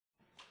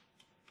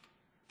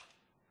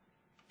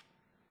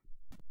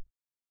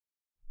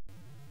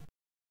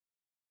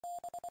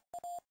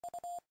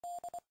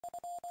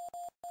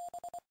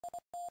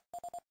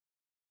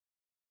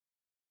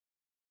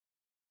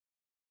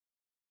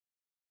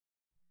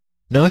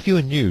Now, if you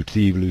are new to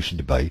the evolution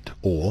debate,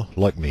 or,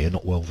 like me, are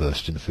not well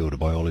versed in the field of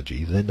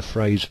biology, then the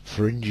phrase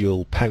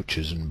pharyngeal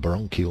pouches and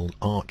bronchial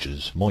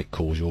arches might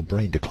cause your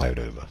brain to cloud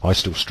over. I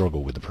still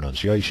struggle with the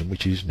pronunciation,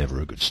 which is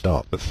never a good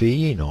start. But fear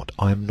ye not,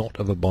 I am not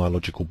of a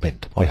biological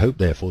bent. I hope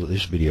therefore that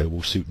this video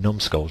will suit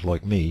numbskulls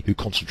like me who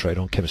concentrate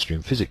on chemistry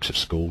and physics at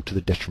school to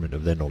the detriment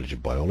of their knowledge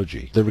of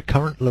biology. The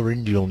recurrent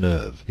laryngeal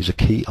nerve is a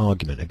key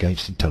argument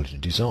against intelligent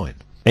design.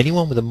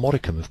 Anyone with a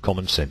modicum of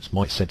common sense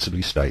might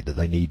sensibly state that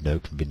they need no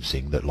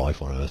convincing that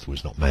life on Earth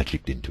was not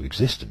magicked into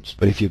existence.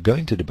 But if you're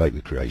going to debate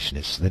with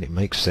creationists, then it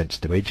makes sense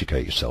to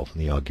educate yourself on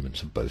the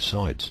arguments of both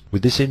sides.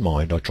 With this in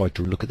mind, I tried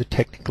to look at the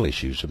technical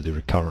issues of the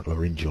recurrent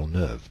laryngeal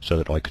nerve, so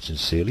that I could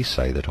sincerely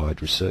say that I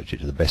had researched it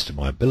to the best of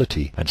my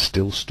ability and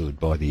still stood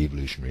by the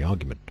evolutionary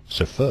argument.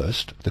 So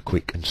first, the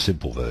quick and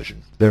simple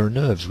version. There are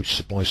nerves which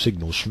supply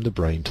signals from the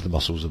brain to the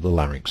muscles of the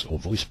larynx or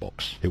voice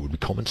box. It would be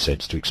common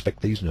sense to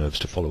expect these nerves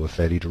to follow a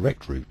fairly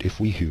direct route if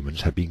we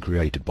humans had been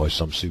created by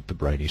some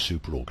super-brainy,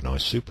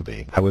 super-organized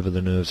super-being. However,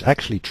 the nerves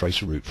actually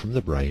trace a route from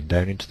the brain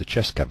down into the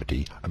chest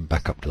cavity and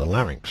back up to the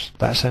larynx.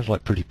 That sounds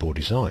like pretty poor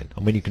design,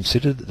 and when you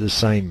consider that the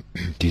same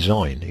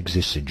design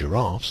exists in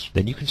giraffes,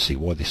 then you can see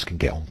why this can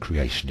get on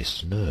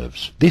creationists'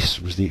 nerves. This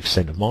was the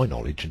extent of my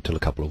knowledge until a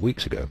couple of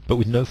weeks ago, but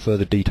with no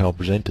further detail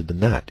presented than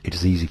that, it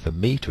is easy for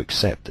me to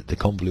accept that the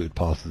convoluted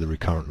path of the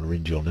recurrent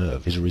laryngeal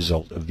nerve is a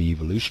result of the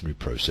evolutionary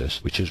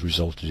process which has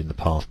resulted in the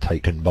path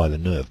taken by the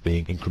nerve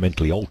being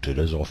incrementally altered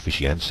as our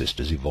fishy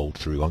ancestors evolved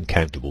through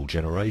uncountable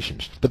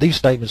generations. But these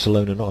statements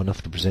alone are not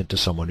enough to present to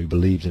someone who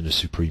believes in a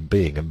supreme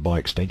being and by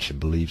extension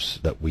believes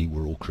that we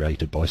were all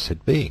created by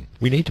said being.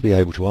 We need to be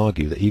able to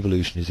argue that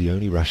evolution is the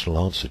only rational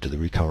answer to the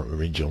recurrent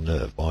laryngeal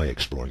nerve by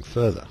exploring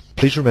further.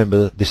 Please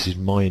remember that this is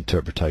my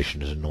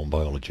interpretation as a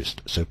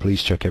non-biologist, so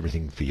please check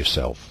everything for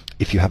yourself.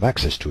 If you have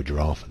access to a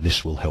giraffe,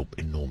 this will help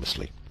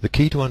enormously. The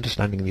key to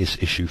understanding this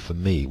issue for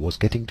me was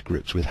getting to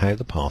grips with how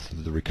the path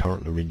of the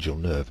recurrent laryngeal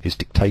nerve is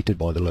dictated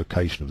by the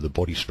location of the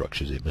body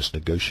structures it must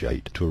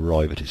negotiate to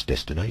arrive at its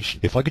destination.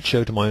 If I could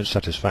show to my own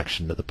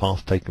satisfaction that the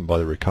path taken by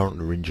the recurrent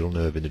laryngeal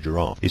nerve in the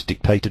giraffe is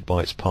dictated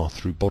by its path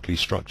through bodily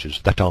structures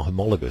that are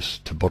homologous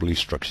to bodily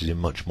structures in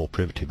much more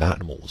primitive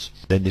animals,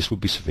 then this would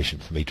be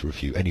sufficient for me to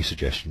refute any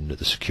suggestion that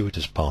the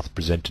circuitous path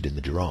presented in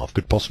the giraffe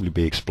could possibly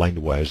be explained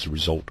away as the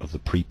result of the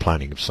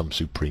pre-planning of some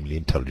supremely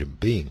intelligent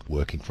being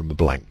working from a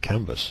blank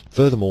canvas.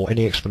 Furthermore,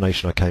 any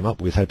explanation I came up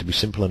with had to be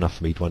simple enough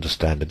for me to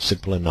understand and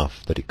simple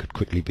enough that it could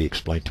quickly be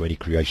explained to any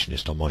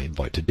creationist I might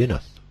invite to dinner.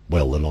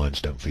 Well, the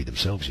lions don't feed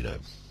themselves, you know.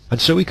 And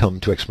so we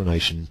come to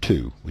explanation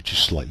 2, which is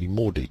slightly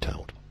more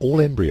detailed. All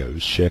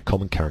embryos share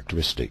common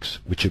characteristics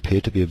which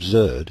appear to be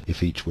absurd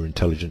if each were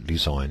intelligently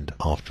designed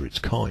after its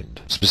kind.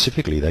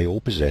 Specifically, they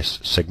all possess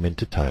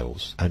segmented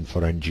tails and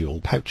pharyngeal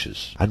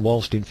pouches, and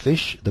whilst in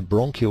fish the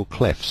bronchial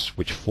clefts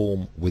which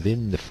form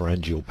within the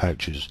pharyngeal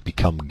pouches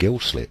become gill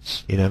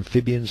slits, in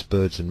amphibians,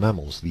 birds and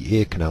mammals the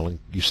ear canal and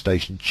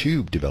eustachian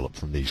tube develop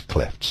from these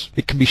clefts.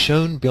 It can be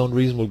shown beyond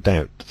reasonable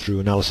doubt through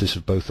analysis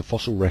of both the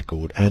fossil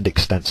record and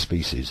extant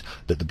species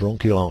that the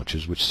bronchial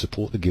arches which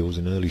support the gills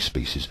in early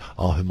species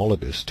are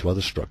homologous to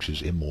other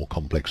structures in more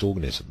complex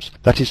organisms.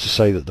 That is to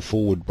say that the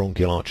forward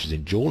bronchial arches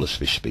in jawless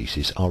fish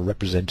species are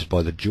represented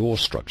by the jaw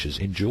structures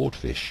in jawed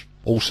fish.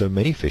 Also,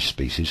 many fish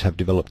species have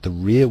developed the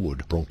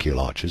rearward bronchial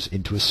arches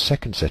into a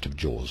second set of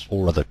jaws,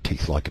 or other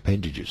teeth-like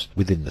appendages,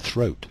 within the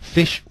throat.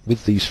 Fish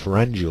with these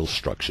pharyngeal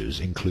structures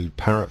include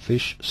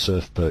parrotfish,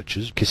 surf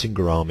perchers, kissing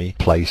gourami,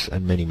 plaice,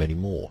 and many, many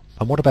more.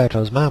 And what about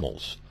us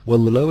mammals? Well,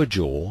 the lower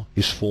jaw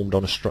is formed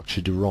on a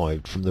structure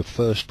derived from the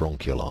first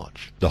bronchial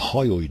arch. The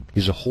hyoid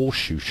is a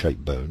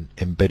horseshoe-shaped bone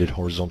embedded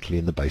horizontally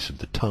in the base of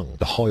the tongue.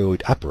 The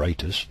hyoid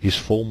apparatus is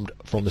formed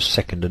from the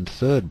second and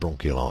third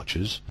bronchial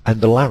arches,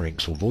 and the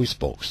larynx or voice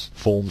box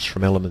forms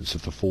from elements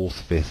of the fourth,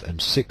 fifth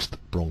and sixth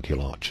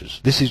bronchial arches.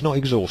 This is not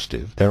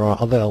exhaustive. There are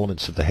other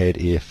elements of the head,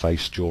 ear,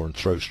 face, jaw and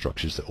throat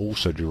structures that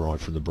also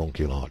derive from the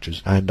bronchial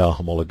arches and are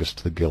homologous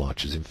to the gill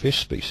arches in fish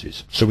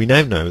species. So we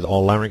now know that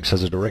our larynx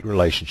has a direct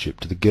relationship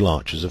to the gill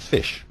arches of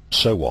fish.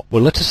 So what?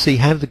 Well, let us see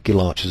how the gill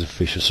arches of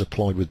fish are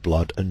supplied with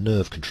blood and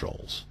nerve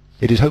controls.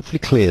 It is hopefully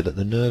clear that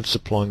the nerves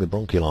supplying the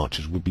bronchial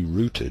arches would be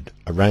routed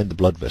around the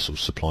blood vessels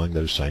supplying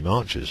those same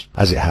arches.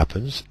 As it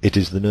happens, it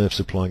is the nerve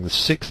supplying the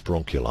sixth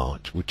bronchial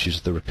arch which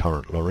is the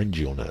recurrent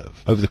laryngeal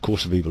nerve. Over the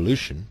course of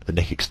evolution, the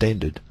neck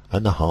extended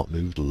and the heart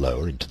moved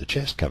lower into the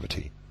chest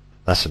cavity.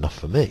 That's enough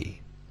for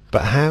me.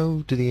 But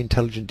how do the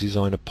intelligent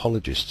design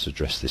apologists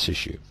address this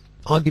issue?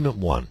 Argument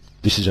 1.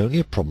 This is only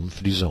a problem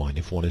for design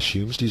if one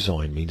assumes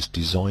design means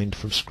designed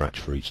from scratch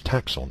for each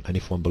taxon, and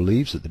if one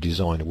believes that the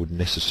designer would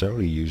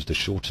necessarily use the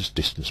shortest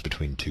distance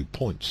between 2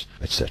 points,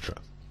 etc.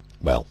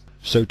 Well,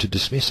 so to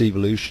dismiss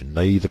evolution,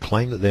 they either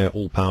claim that their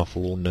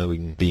all-powerful,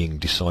 all-knowing being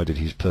decided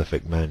his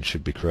perfect man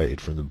should be created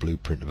from the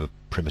blueprint of a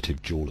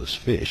primitive jawless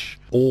fish,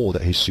 or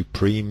that his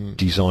supreme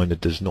designer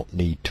does not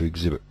need to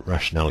exhibit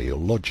rationality or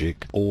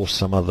logic, or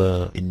some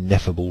other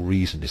ineffable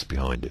reason is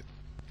behind it.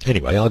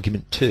 Anyway,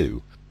 argument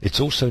 2. It's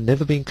also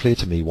never been clear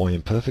to me why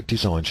imperfect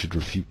design should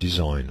refute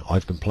design.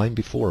 I've complained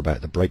before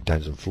about the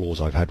breakdowns and flaws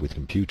I've had with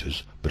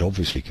computers, but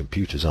obviously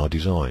computers are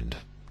designed.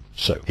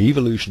 So,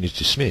 evolution is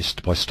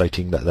dismissed by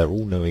stating that their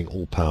all-knowing,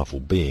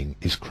 all-powerful being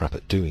is crap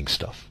at doing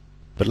stuff.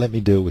 But let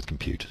me deal with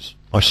computers.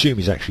 I assume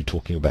he's actually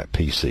talking about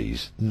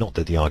PCs, not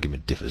that the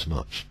argument differs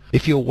much.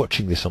 If you're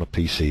watching this on a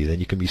PC, then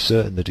you can be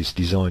certain that its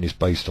design is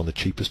based on the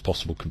cheapest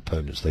possible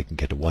components they can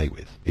get away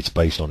with. It's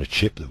based on a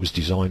chip that was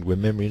designed where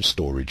memory and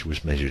storage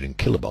was measured in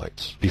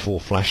kilobytes. Before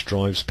flash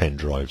drives, pen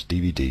drives,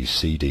 DVDs,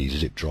 CDs,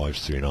 zip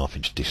drives,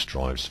 3.5-inch disc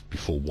drives,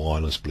 before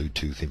wireless,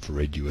 Bluetooth,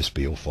 infrared,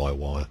 USB or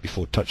Firewire,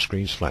 before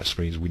touchscreens, flat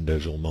screens,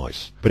 Windows or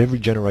mice. But every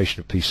generation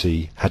of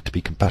PC had to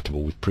be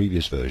compatible with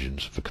previous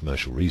versions for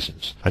commercial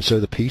reasons. And so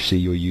the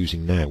PC you're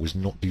using now was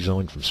not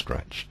designed from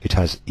scratch. It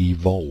has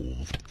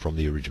evolved from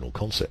the original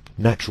concept.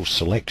 Natural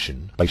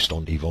selection, based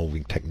on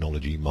evolving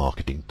technology,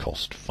 marketing,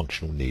 cost,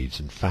 functional needs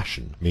and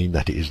fashion, mean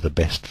that it is the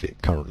best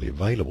fit currently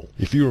available.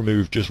 If you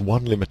remove just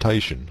one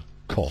limitation,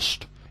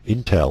 cost,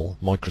 Intel,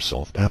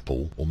 Microsoft,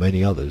 Apple or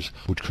many others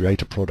would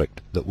create a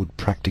product that would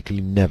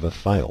practically never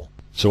fail.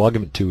 So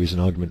argument 2 is an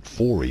argument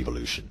for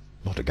evolution,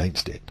 not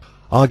against it.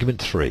 Argument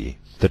 3,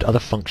 that other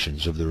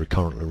functions of the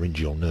recurrent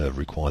laryngeal nerve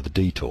require the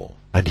detour,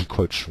 and he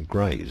quotes from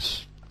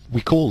Gray's.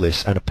 We call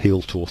this an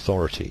appeal to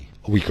authority.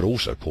 We could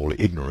also call it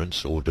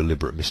ignorance or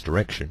deliberate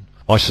misdirection.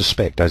 I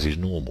suspect, as is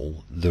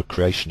normal, the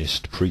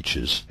creationist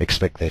preachers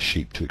expect their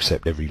sheep to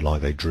accept every lie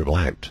they dribble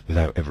out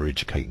without ever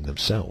educating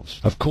themselves.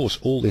 Of course,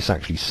 all this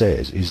actually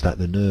says is that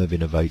the nerve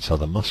innervates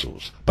other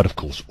muscles, but of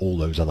course all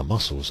those other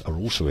muscles are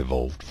also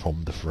evolved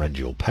from the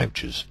pharyngeal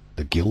pouches,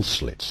 the gill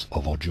slits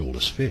of our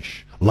jawless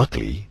fish.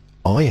 Luckily,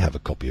 I have a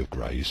copy of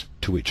Gray's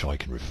to which I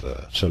can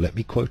refer, so let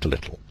me quote a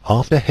little.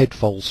 After head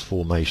folds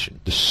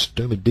formation, the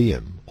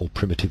stomidium, or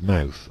primitive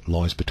mouth,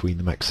 lies between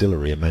the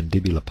maxillary and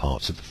mandibular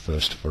parts of the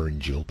first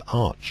pharyngeal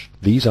arch.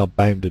 These are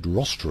bounded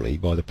rostrally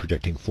by the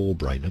projecting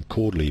forebrain and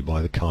caudally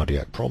by the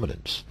cardiac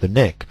prominence. The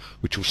neck,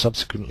 which will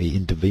subsequently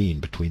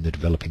intervene between the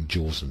developing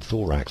jaws and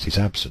thorax, is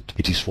absent.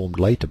 It is formed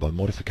later by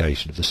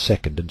modification of the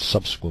second and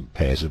subsequent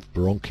pairs of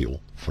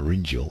bronchial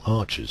pharyngeal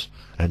arches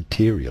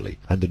anteriorly,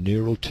 and the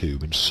neural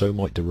tube and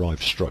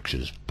somite-derived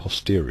structures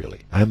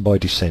posteriorly, and by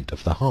descent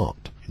of the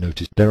heart.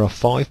 Notice there are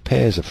 5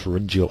 pairs of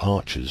pharyngeal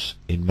arches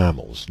in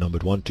mammals,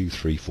 numbered 1, 2,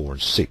 3, 4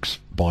 and 6,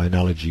 by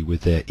analogy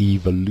with their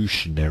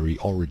evolutionary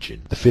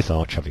origin, the 5th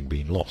arch having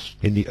been lost.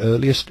 In the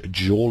earliest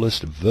jawless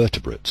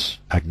vertebrates,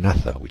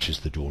 Agnatha, which is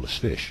the jawless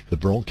fish, the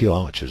bronchial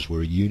arches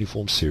were a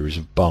uniform series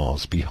of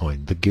bars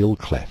behind the gill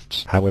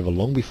clefts. However,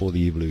 long before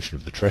the evolution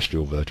of the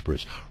terrestrial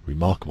vertebrates,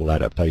 remarkable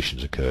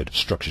adaptations occurred.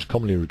 Structures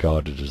commonly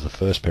regarded as the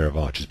first pair of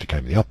arches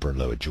became the upper and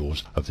lower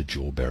jaws of the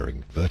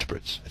jaw-bearing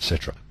vertebrates,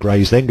 etc.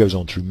 Grays then goes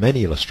on through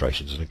many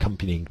illustrations and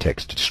accompanying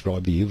text to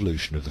describe the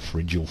evolution of the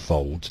pharyngeal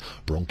folds,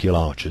 bronchial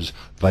arches,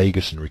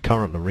 vagus and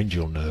recurrent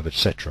laryngeal nerve,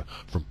 etc.,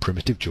 from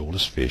primitive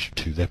jawless fish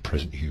to their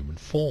present human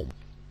form.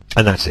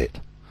 And that's it.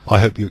 I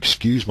hope you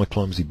excuse my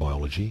clumsy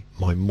biology,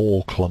 my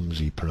more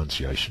clumsy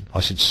pronunciation. I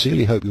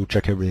sincerely hope you'll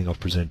check everything I've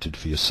presented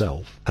for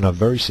yourself, and I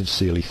very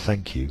sincerely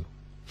thank you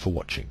for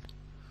watching.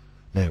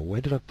 Now, where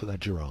did I put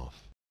that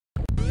giraffe?